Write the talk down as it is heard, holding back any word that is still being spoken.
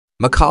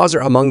Macaws are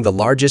among the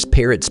largest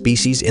parrot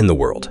species in the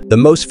world. The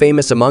most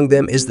famous among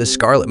them is the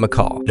scarlet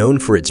macaw, known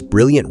for its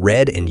brilliant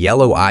red and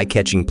yellow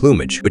eye-catching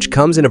plumage, which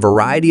comes in a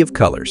variety of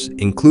colors,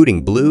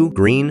 including blue,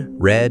 green,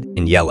 red,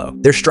 and yellow.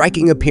 Their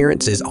striking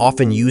appearance is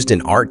often used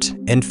in art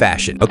and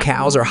fashion.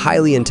 Macaws are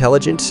highly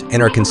intelligent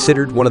and are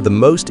considered one of the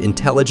most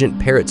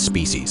intelligent parrot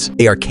species.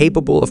 They are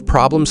capable of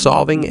problem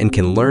solving and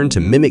can learn to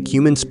mimic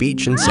human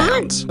speech and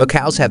sounds.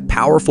 Macaws have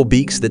powerful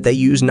beaks that they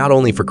use not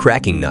only for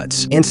cracking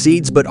nuts and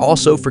seeds, but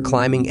also for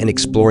climbing and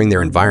exploring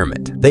their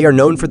environment. They are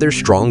known for their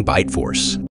strong bite force.